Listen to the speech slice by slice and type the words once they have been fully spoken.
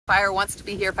Fire wants to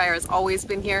be here. Fire has always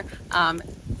been here.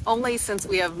 Only since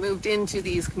we have moved into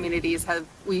these communities have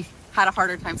we had a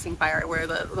harder time seeing fire, where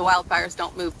the wildfires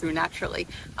don't move through naturally.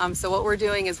 So what we're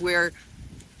doing is we're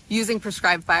using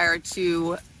prescribed fire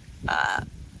to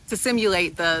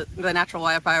simulate the natural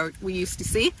wildfire we used to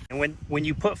see. And when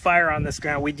you put fire on this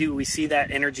ground, we see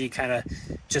that energy kind of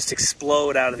just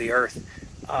explode out of the earth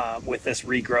with this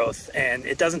regrowth, and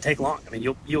it doesn't take long. I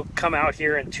mean, you'll come out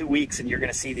here in 2 weeks and you're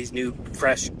going to see these new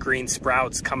fresh green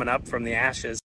sprouts coming up from the ashes.